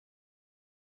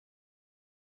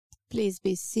Please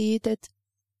be seated.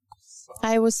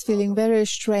 I was feeling very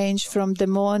strange from the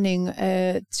morning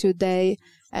today,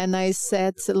 and I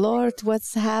said, Lord,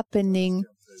 what's happening?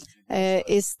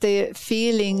 Is the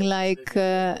feeling like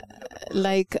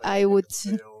I would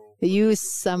use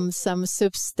some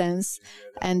substance,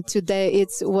 and today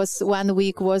it was 1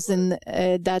 week wasn't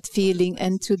that feeling,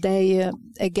 and today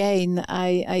again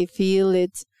I feel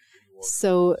it.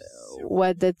 So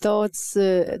what the thoughts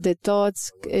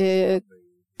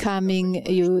coming,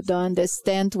 you don't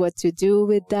understand what to do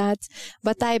with that,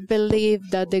 but I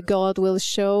believe that the God will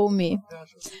show me.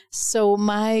 So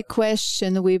my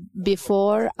question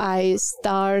before I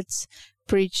start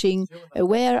preaching,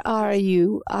 where are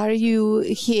you? Are you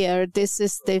here? This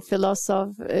is the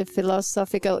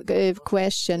philosophical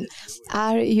question.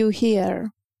 Are you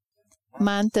here?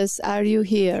 Mantas, are you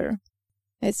here?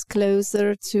 It's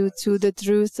closer to the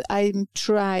truth. I'm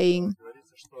trying.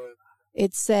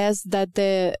 It says that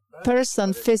the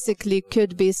person physically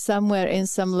could be somewhere in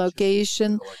some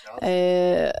location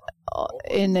in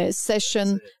a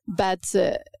session, but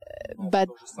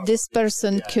this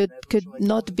person could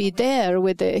not be there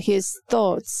with his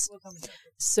thoughts.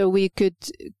 So we could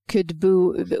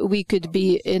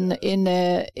be in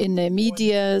a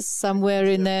media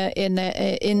somewhere on the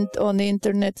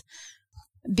internet,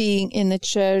 being in a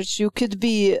church. You could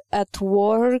be at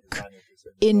work,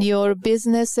 in your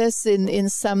businesses, in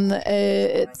some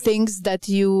things that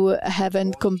you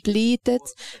haven't completed.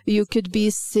 You could be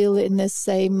still in the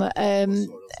same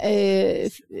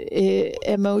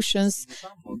emotions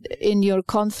in your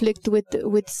conflict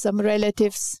with some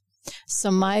relatives.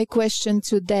 So my question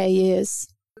today is,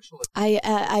 I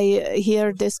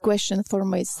hear this question for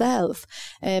myself.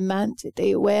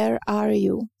 Mantvydas, where are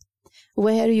you?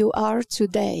 Where you are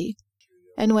today?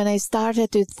 And when I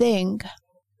started to think,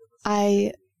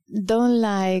 I don't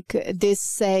like this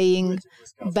saying,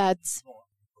 but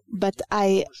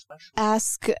I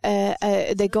ask,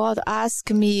 the God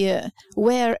asked me,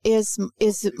 where is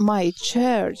my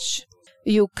church?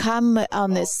 You come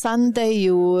on a Sunday,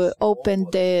 you open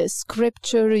the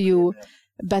scripture,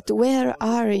 but where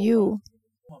are you?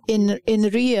 In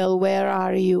real, where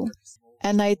are you?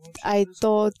 And I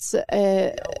thought,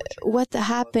 what's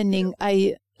happening?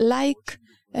 I like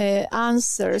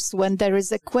answers. When there is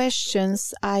a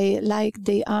questions, I like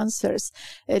the answers,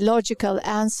 logical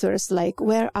answers, like,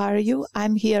 where are you?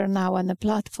 I'm here now on the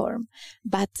platform.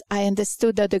 But I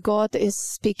understood that the God is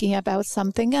speaking about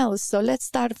something else. So let's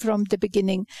start from the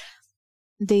beginning.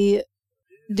 The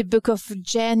book of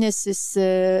Genesis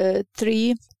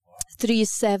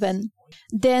 3:7.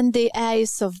 Then the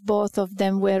eyes of both of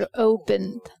them were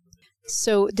opened.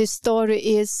 So the story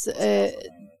is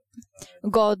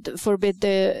God forbid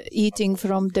the eating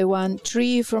from the one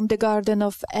tree from the Garden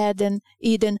of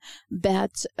Eden,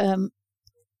 but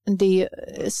the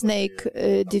snake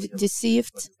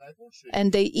deceived,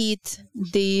 and they eat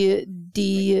the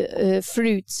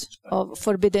fruit of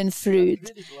forbidden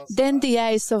fruit. Then the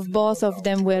eyes of both of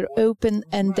them were open,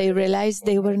 and they realized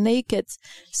they were naked.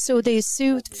 So they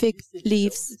sewed fig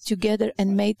leaves together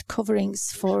and made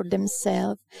coverings for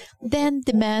themselves. Then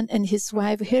the man and his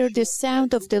wife heard the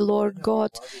sound of the Lord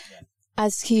God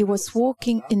as he was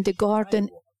walking in the garden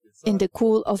in the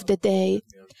cool of the day.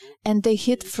 And they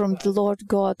hid from the Lord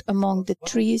God among the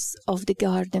trees of the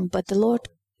garden. But the Lord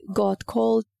God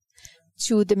called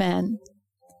to the man.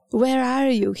 Where are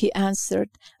you? He answered.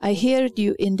 I heard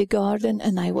you in the garden,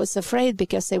 and I was afraid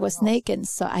because I was naked,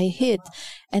 so I hid.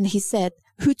 And he said,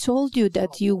 who told you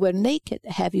that you were naked?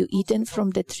 Have you eaten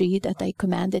from the tree that I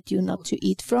commanded you not to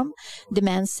eat from? The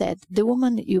man said, the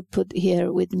woman you put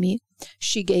here with me,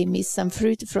 she gave me some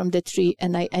fruit from the tree,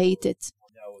 and I ate it.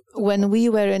 When we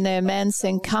were in a men's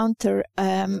encounter,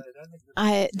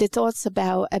 the thoughts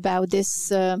about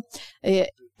this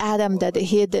Adam that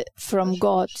hid from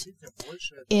God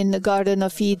in the Garden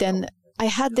of Eden, I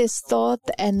had this thought,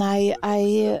 and I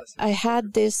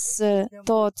had this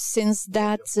thought since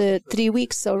that 3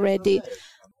 weeks already.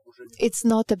 It's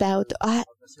not about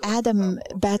Adam,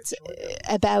 but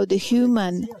about the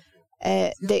human.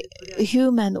 The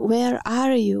human, where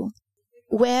are you?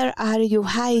 Where are you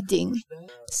hiding?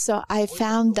 So I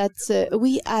found that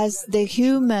we as the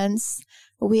humans,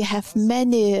 we have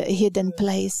many hidden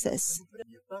places.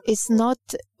 It's not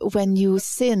when you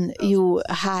sin, you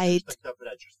hide.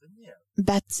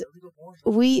 But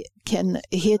we can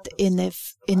hide in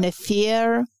a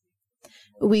fear.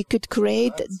 We could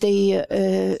create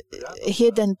the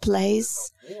hidden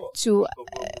place to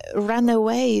run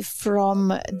away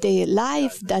from the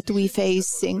life that we're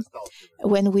facing,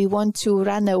 when we want to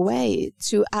run away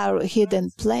to our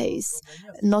hidden place,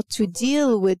 not to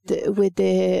deal with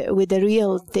the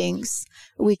real things.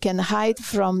 We can hide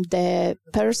from the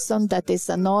person that is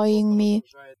annoying me.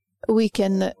 We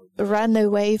can run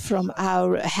away from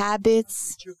our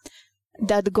habits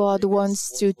that God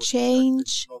wants to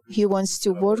change. He wants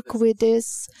to work with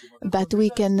this, but we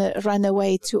can run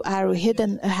away to our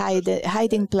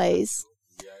hiding place.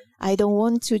 I don't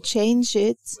want to change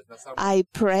it. I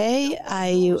pray,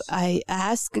 I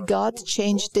ask God to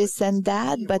change this and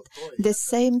that, but the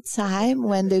same time,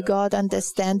 when the God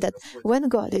understands that when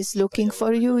God is looking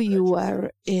for you, you are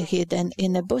hidden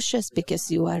in the bushes because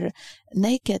you are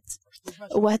naked.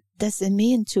 What does it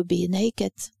mean to be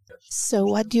naked? So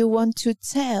what do you want to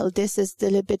tell? This is a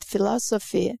little bit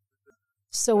philosophy.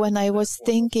 So when I was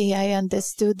thinking, I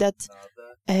understood that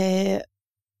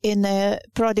in a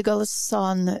prodigal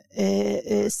son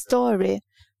story,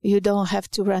 you don't have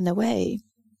to run away.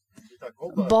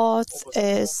 Both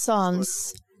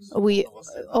sons, we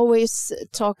always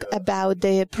talk about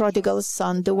the prodigal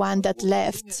son, the one that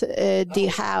left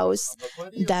the house,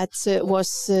 that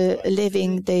was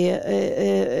living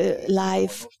the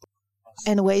life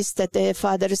and wasted the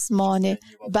father's money.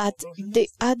 But the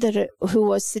other who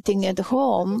was sitting at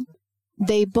home,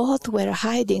 they both were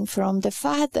hiding from the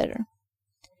father.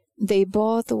 They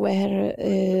both were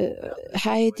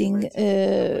hiding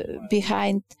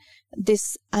behind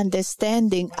this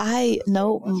understanding. I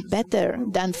know better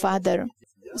than father.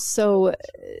 So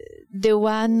the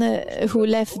one who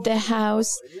left the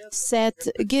house said,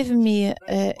 give me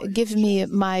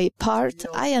my part.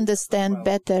 I understand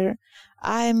better.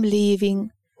 I'm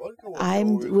leaving. I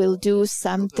will do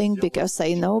something because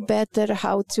I know better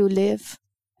how to live.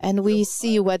 And we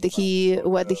see what he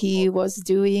was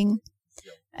doing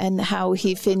and how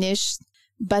he finished.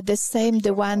 But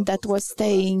the one that was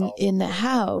staying in the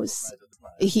house,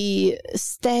 he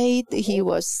stayed, he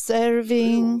was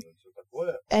serving.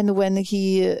 And when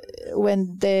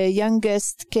the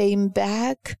youngest came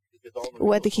back,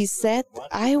 what he said,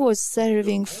 I was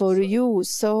serving for you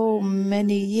so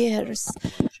many years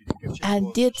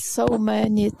and did so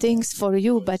many things for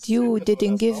you, but you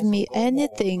didn't give me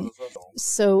anything.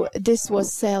 So this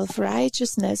was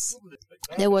self-righteousness.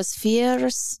 There was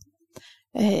fears,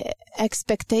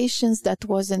 expectations that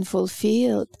wasn't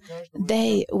fulfilled.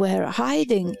 They were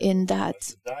hiding in that.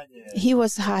 He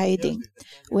was hiding.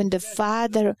 When the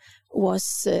father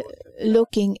was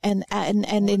looking and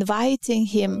inviting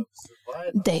him,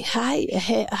 they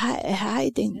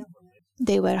hiding.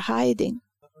 They were hiding.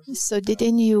 So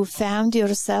didn't you found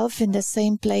yourself in the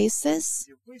same places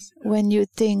when you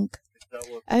think,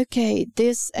 okay,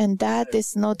 this and that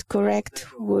is not correct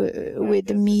with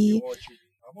me,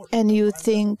 and you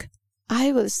think,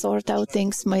 I will sort out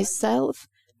things myself.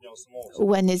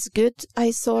 When it's good,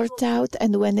 I sort out,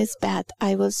 and when it's bad,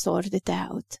 I will sort it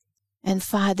out. And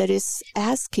Father is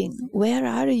asking, where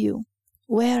are you?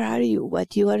 Where are you?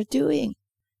 What you are doing?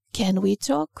 Can we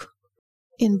talk?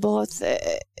 In both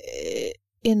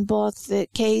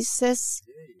cases,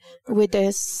 with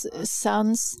the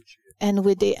sons and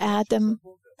with the Adam,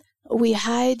 we're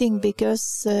hiding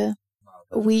because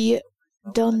we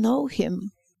don't know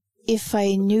him. If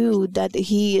I knew that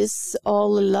he is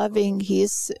all loving,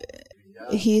 he's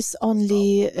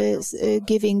only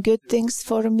giving good things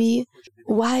for me,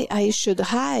 why I should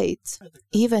hide,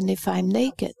 even if I'm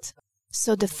naked?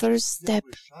 So the first step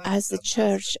as a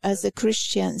church, as a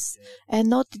Christians, and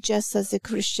not just as a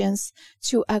Christians,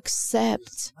 to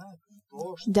accept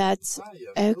that,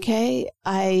 okay,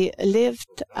 I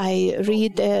lived, I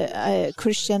read a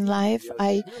Christian life,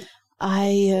 I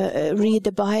read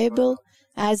the Bible.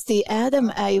 As the Adam,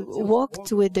 I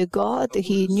walked with the God.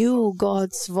 He knew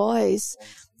God's voice.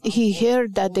 He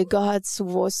heard that God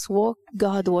was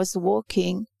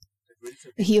walking.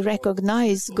 He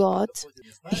recognized God.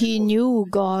 He knew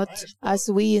God, as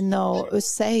we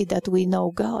say that we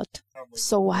know God.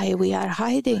 So why we are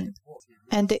hiding?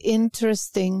 And the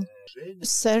interesting,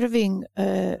 serving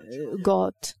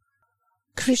God,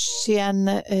 Christian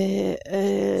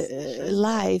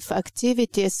life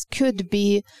activities could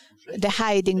be the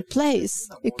hiding place.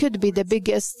 It could be the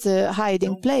biggest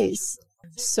hiding place.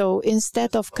 So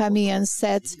instead of coming and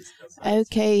said,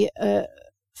 okay,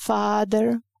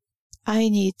 Father, I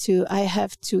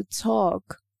have to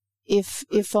talk.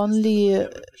 If only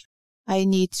I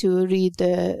need to read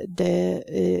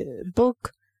the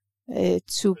book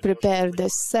to prepare the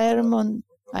sermon.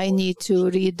 I need to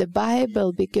read the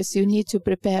Bible because you need to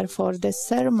prepare for the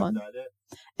sermon.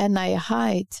 And I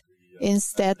hide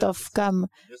instead of come,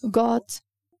 God,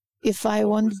 if I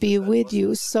won't be with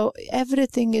you, so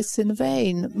everything is in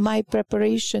vain. My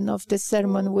preparation of the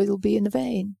sermon will be in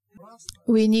vain.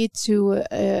 We need to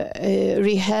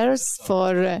rehearse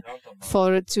to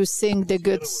sing the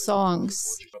good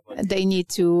songs. They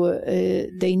need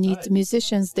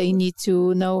musicians. They need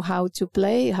to know how to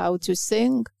play, how to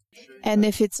sing. And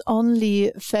if it's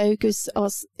only focus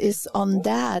is on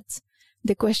that,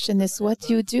 the question is, what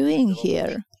you doing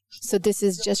here? So this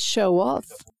is just show off.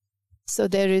 So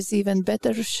there is even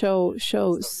better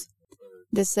shows,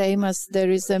 the same as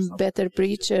there is better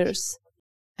preachers,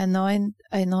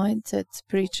 anointed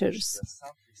preachers.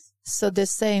 So the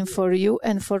same for you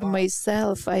and for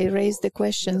myself. I raise the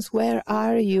questions: where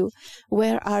are you?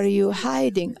 Where are you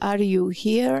hiding? Are you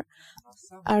here?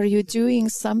 Are you doing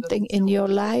something in your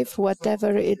life,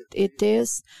 whatever it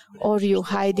is, or you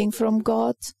hiding from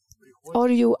God? Or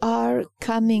you are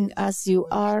coming as you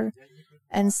are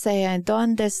and say, I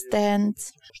don't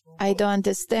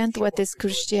understand what is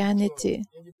Christianity.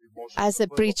 As a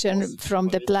preacher from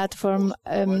the platform,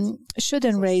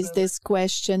 shouldn't raise this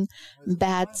question,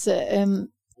 but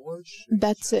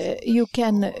you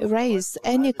can raise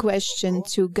any question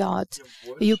to God.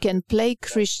 You can play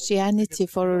Christianity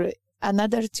for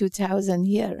another 2,000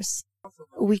 years.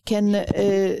 We can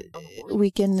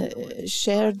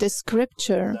share the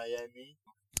scripture,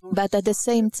 but at the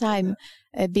same time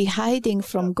be hiding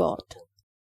from God,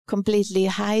 completely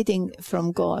hiding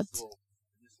from God.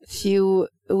 Few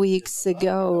weeks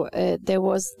ago, there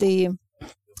was the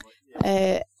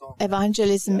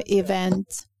evangelism event,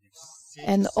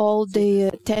 and all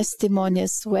the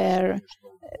testimonies were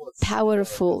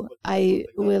powerful. I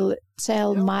will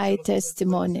tell my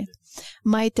testimony.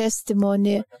 My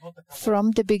testimony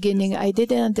from the beginning, I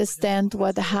didn't understand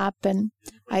what happened.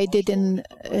 I didn't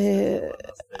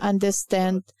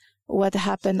understand what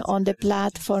happened on the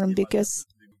platform because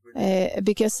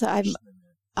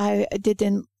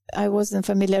I wasn't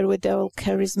familiar with the whole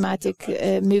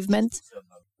charismatic movement.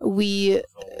 We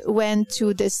went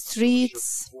to the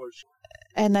streets,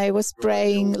 and I was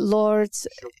praying, Lord,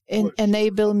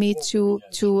 enable me to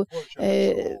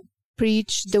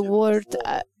preach the word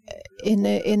in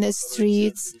the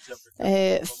streets.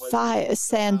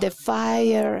 Send the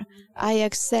fire. I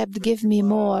accept. Give me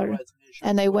more.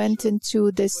 And I went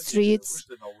into the streets.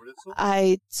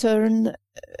 I turned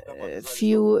a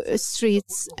few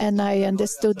streets, and I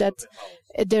understood that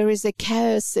there is a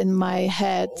chaos in my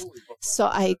head. So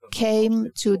I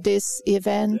came to this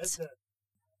event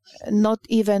not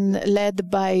even led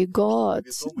by God,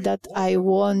 that I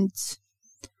want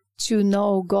to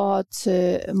know God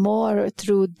more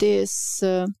through this,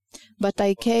 but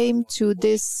I came to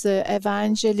this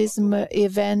evangelism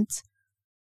event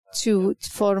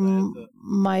for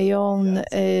my own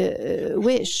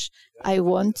wish. I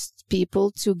want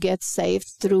people to get saved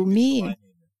through me,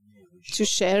 to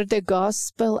share the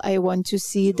gospel. I want to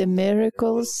see the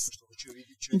miracles.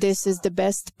 This is the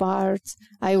best part.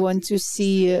 I want to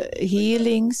see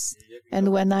healings.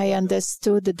 And when I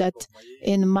understood that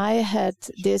in my head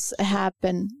this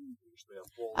happened,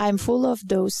 I'm full of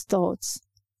those thoughts.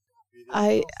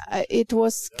 It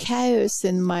was chaos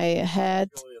in my head,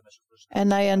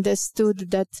 and I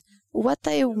understood that what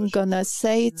I'm gonna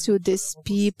say to these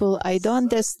people, I don't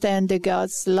understand the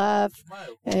God's love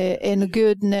and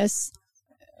goodness.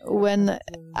 When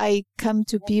I come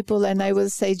to people and I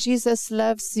will say, Jesus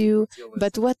loves you,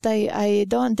 but what I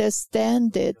don't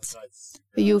understand it.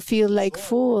 You feel like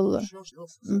fool.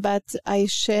 But I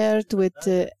shared with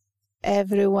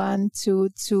everyone to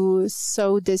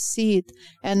sow the seed,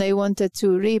 and I wanted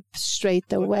to reap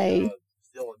straight away.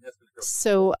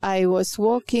 So I was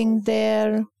walking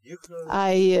there.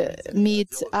 I meet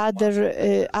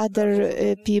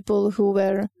other people who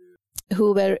were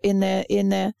in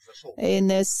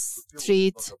a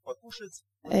street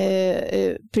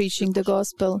preaching the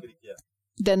gospel.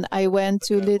 Then I went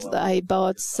to Lidl. I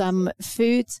bought some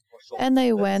food, and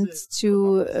I went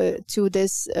to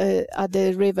this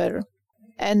other river.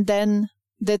 And then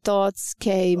the thoughts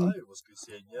came: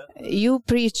 you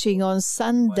preaching on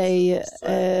Sunday,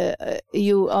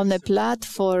 you on a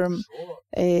platform,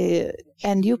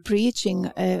 and you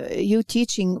preaching, you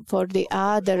teaching for the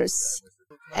others.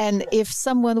 And if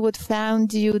someone would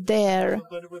found you there,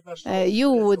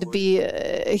 you would be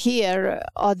here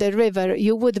on the river.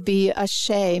 You would be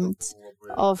ashamed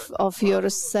of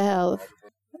yourself.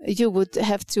 You would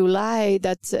have to lie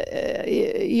that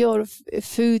your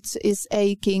foot is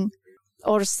aching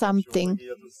or something.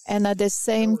 And at the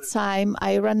same time,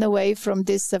 I ran away from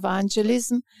this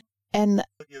evangelism, and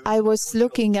I was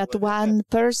looking at one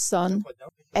person,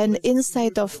 and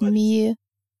inside of me,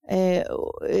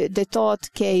 the thought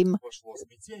came,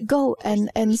 go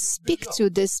and speak to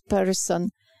this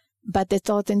person. But the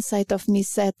thought inside of me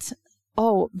said,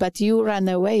 oh, but you ran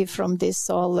away from this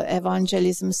all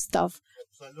evangelism stuff.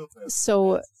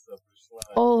 So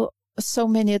so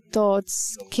many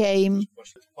thoughts came,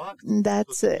 that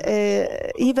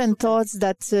even thoughts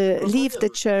that leave the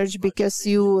church because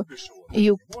you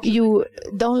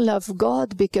don't love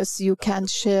God, because you can't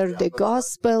share the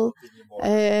gospel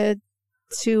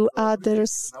to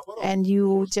others, and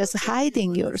you just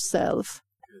hiding yourself.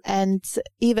 And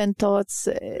even thoughts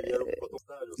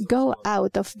go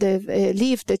out of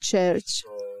leave the church.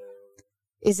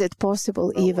 Is it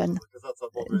possible even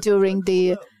during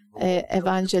the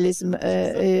evangelism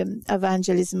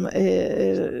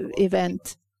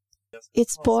event?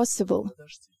 It's possible.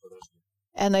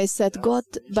 And I said, God,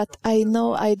 but I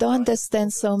know I don't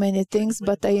understand so many things,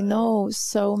 but I know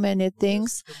so many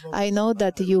things. I know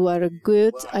that you are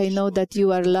good. I know that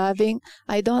you are loving.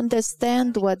 I don't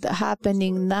understand what's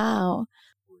happening now.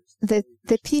 The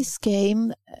peace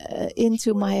came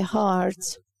into my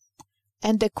heart.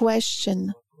 And the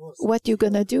question, what you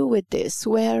gonna do with this?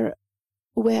 Where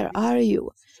are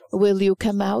you? Will you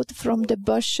come out from the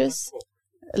bushes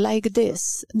like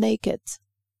this, naked,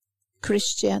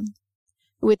 Christian,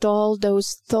 with all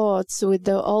those thoughts, with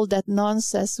all that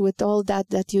nonsense, with all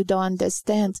that you don't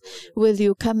understand? Will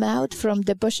you come out from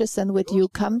the bushes and will you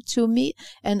come to me?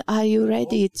 And are you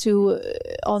ready to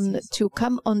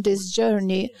come on this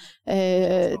journey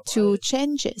to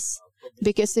changes?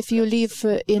 Because if you live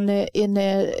in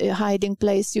a hiding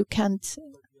place, you can't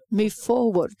move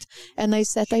forward. And I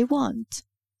said, I want.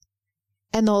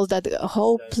 And all that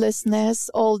hopelessness,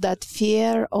 all that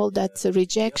fear, all that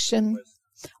rejection,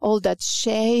 all that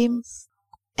shame,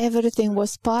 everything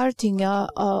was parting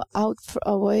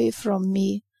away from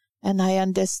me. And I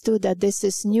understood that this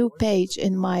is new page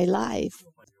in my life.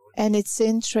 And it's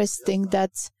interesting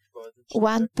that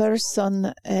one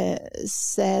person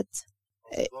said,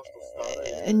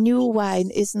 new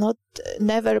wine is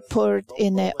never poured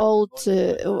in an old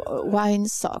wine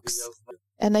socks.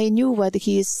 And I knew what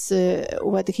he's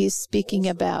speaking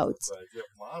about.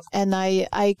 And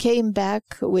I came back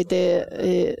with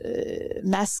a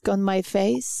mask on my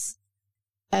face,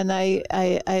 and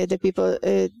the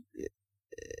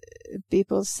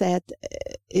people said,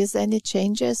 "Is any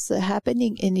changes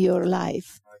happening in your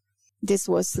life?" This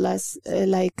was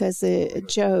like as a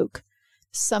joke.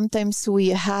 Sometimes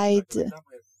we hide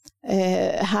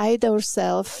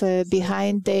ourselves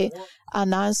behind the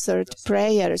unanswered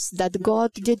prayers, that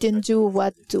God didn't do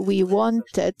what we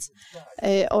wanted,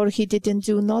 or He didn't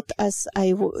do not as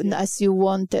you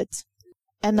wanted.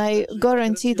 And I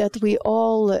guarantee that we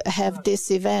all have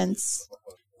these events.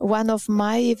 One of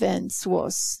my events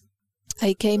was,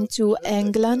 I came to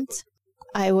England.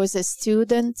 I was a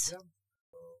student.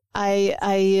 I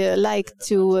like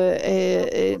to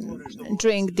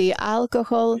drink the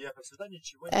alcohol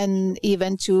and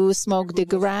even to smoke the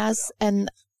grass. And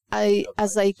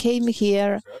as I came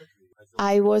here,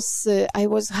 I was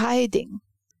hiding.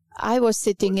 I was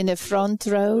sitting in the front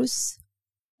rows.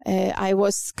 I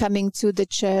was coming to the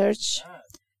church,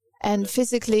 and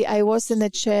physically I was in the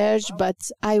church, but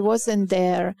I wasn't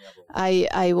there.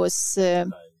 I was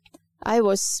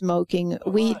smoking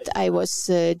weed, I was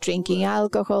drinking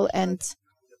alcohol, and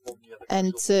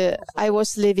I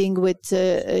was living with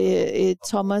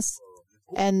Thomas,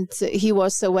 and he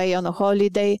was away on a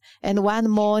holiday. And one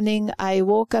morning, I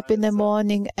woke up in the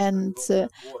morning, and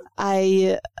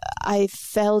I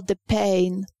felt the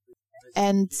pain,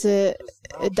 and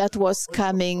that was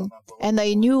coming. And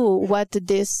I knew what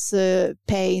this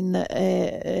pain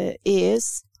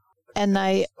is, and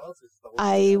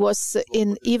I was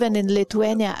even in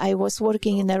Lithuania, I was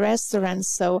working in a restaurant,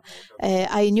 so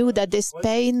I knew that this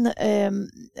pain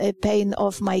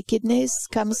of my kidneys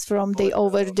comes from the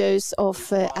overdose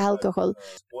of alcohol,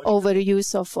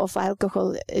 overuse of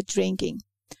alcohol drinking.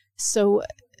 So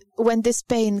when this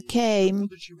pain came,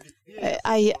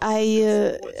 I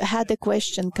had a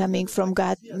question coming from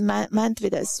God,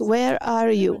 Mantvydas, where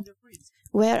are you?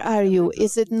 Where are you?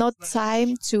 Is it not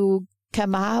time to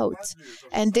come out?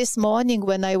 And this morning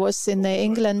when I was in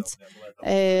England,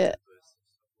 I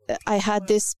had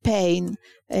this pain.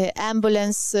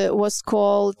 Ambulance was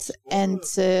called, and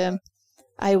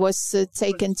I was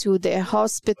taken to the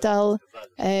hospital.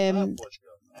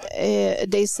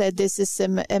 They said this is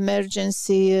an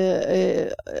emergency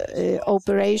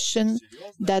operation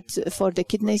that for the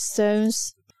kidney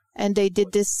stones, and they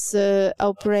did this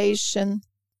operation.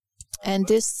 And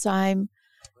this time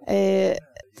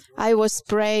I was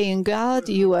praying, God,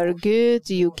 you are good,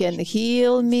 you can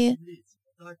heal me.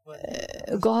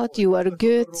 God, you are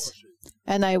good.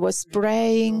 And I was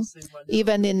praying.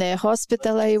 Even in the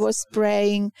hospital, I was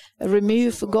praying,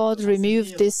 God,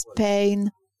 remove this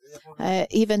pain.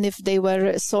 Even if they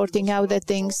were sorting out the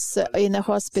things in a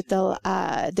hospital,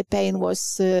 the pain was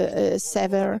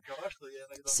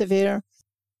severe.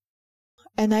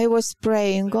 And I was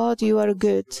praying, God, you are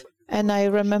good. And I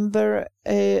remember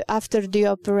after the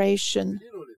operation,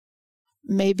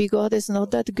 maybe God is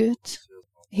not that good.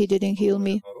 He didn't heal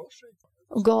me.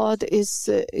 God is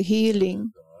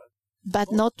healing,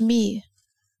 but not me.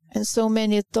 And so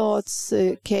many thoughts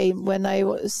came when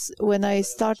I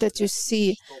started to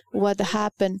see what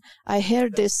happened. I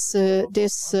heard this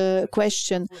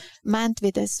question,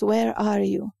 Mantvydas, where are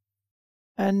you?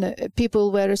 And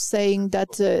people were saying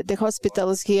that the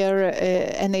hospitals here,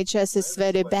 NHS is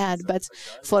very bad, but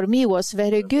for me was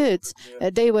very good.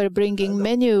 They were bringing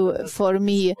menu for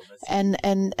me and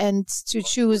to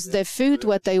choose the food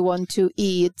what I want to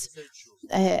eat.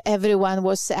 Everyone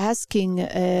was asking,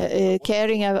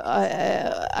 caring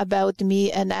about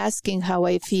me and asking how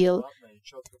I feel.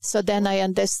 So then I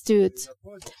understood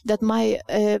that my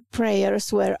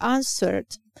prayers were answered.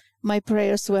 My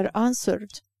prayers were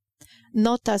answered.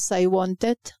 Not as I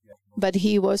wanted, but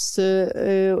He was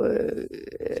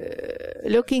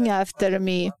looking after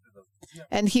me.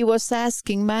 And He was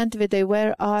asking, Mantvydas,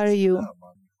 where are you?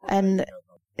 And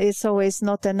it's always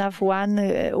not enough one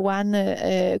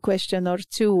question or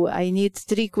two. I need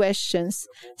 3 questions.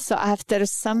 So after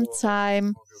some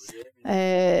time,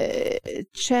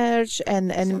 church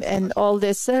and all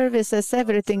the services,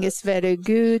 everything is very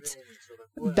good.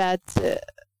 But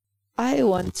I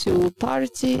want to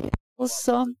party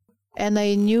also, and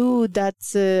I knew that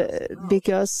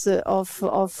because of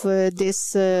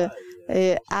this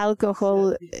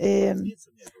alcohol,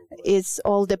 it's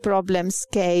all the problems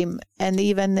came. And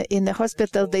even in the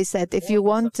hospital, they said, if you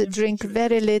want to drink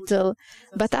very little.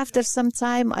 But after some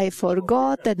time, I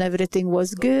forgot, and everything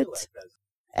was good.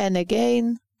 And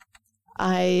again,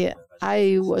 I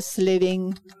was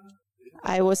living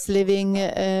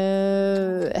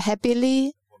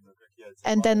happily.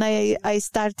 And then I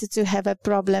started to have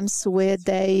problems with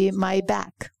my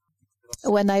back.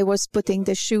 When I was putting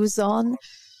the shoes on,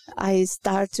 I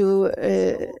started to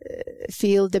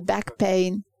feel the back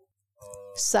pain.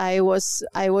 So I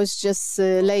was just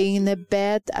laying in a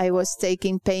bed. I was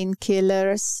taking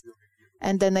painkillers,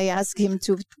 and then I asked him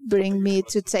to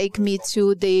take me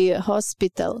to the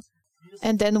hospital.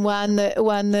 And then one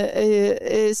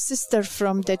sister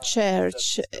from the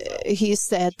church, he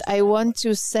said, I don't want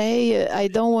to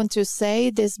say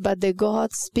this, but the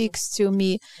God speaks to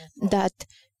me that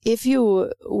if you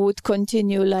would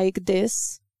continue like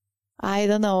this, I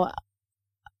don't know,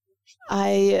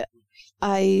 I'm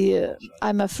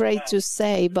afraid to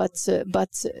say, but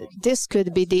this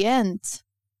could be the end.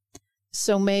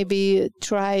 So maybe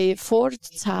try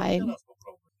 4th time.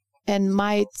 And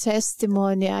my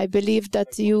testimony, I believe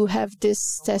that you have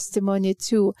this testimony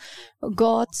too.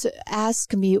 God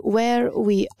asked me where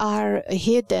we are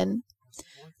hidden,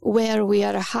 where we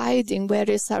are hiding, where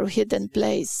is our hidden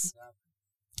place,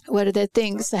 where the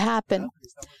things happen.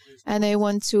 And I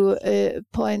want to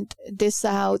point this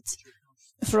out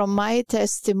from my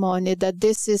testimony, that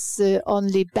this is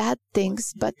only bad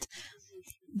things, but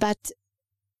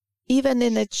even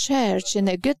in a church, in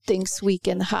the good things we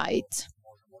can hide.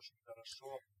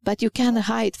 But you can't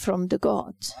hide from the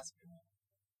God.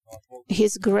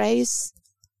 His grace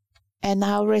and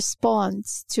our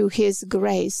response to His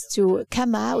grace to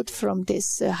come out from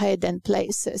these hidden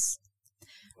places.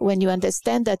 When you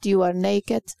understand that you are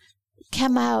naked,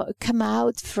 come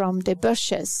out from the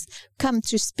bushes. Come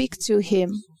to speak to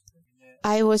Him.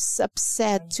 I was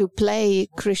upset to play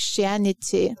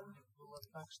Christianity.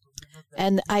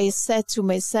 And I said to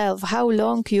myself, how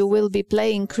long you will be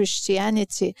playing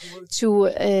Christianity to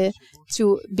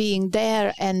being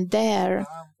there and there?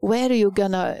 Where you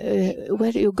gonna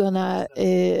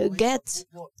get?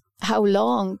 How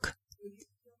long?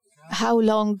 How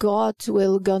long God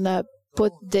will gonna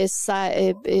put this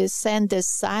send this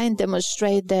sign,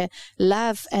 demonstrate the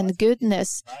love and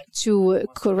goodness to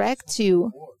correct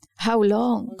you? How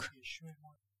long?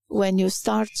 When you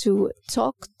start to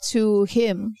talk to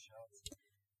Him.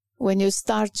 When you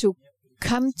start to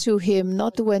come to Him,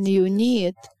 not when you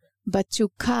need, but to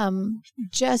come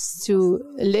just to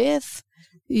live,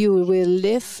 you will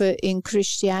live in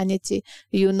Christianity.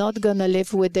 You're not going to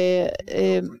live with the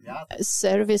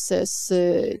services,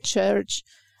 church,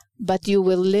 but you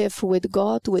will live with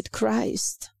God, with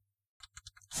Christ,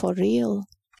 for real.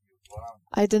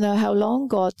 I don't know how long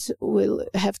God will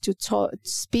have to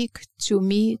speak to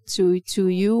me, to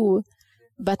you,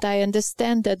 But I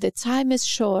understand that the time is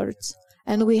short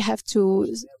and we have to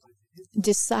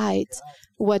decide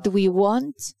what we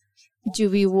want.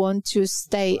 Do we want to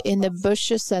stay in the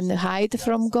bushes and hide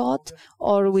from God,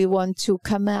 or we want to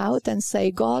come out and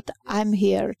say, God, I'm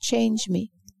here, change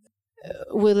me?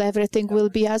 Will everything will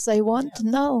be as I want?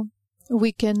 No.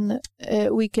 We can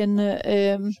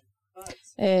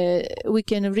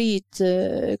read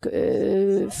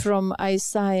from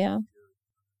Isaiah,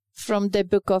 from the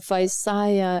book of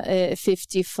Isaiah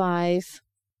 55.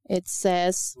 It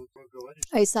says,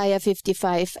 Isaiah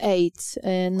 55, 8,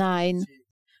 9.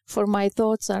 For my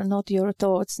thoughts are not your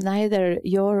thoughts, neither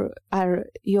are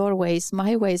your ways.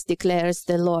 My ways, declares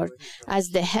the Lord.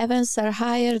 As the heavens are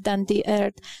higher than the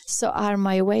earth, so are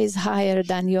my ways higher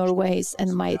than your ways,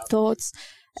 and my thoughts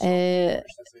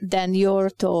than your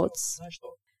thoughts.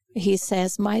 He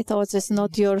says, my thoughts is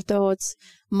not your thoughts.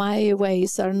 My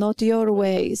ways are not your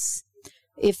ways.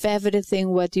 If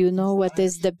everything what you know, what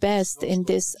is the best in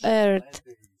this earth,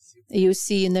 you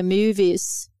see in the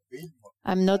movies,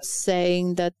 I'm not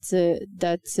saying that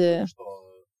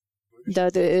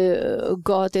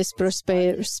God is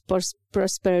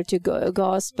prosperity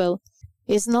gospel.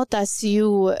 It's not as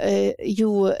you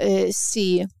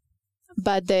see,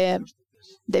 but the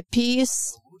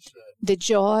peace, the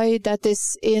joy that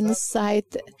is inside.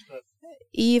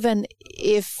 Even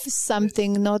if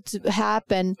something not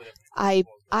happen, I'm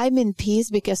in peace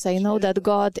because I know that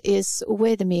God is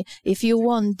with me. If you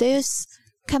want this,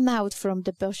 come out from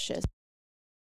the bushes.